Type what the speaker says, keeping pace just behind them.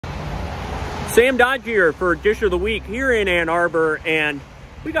Sam Dodge here for Dish of the Week here in Ann Arbor, and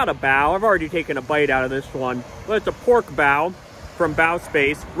we got a bao. I've already taken a bite out of this one, but it's a pork bao from Bao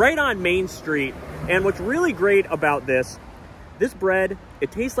Space right on Main Street. And what's really great about this bread,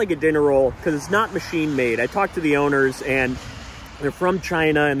 it tastes like a dinner roll because it's not machine made. I talked to the owners and they're from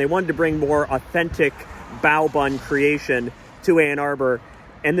China and they wanted to bring more authentic bao bun creation to Ann Arbor,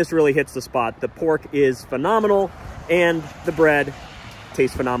 and this really hits the spot. The pork is phenomenal and the bread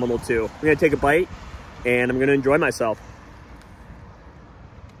tastes phenomenal too. I'm gonna take a bite and I'm gonna enjoy myself.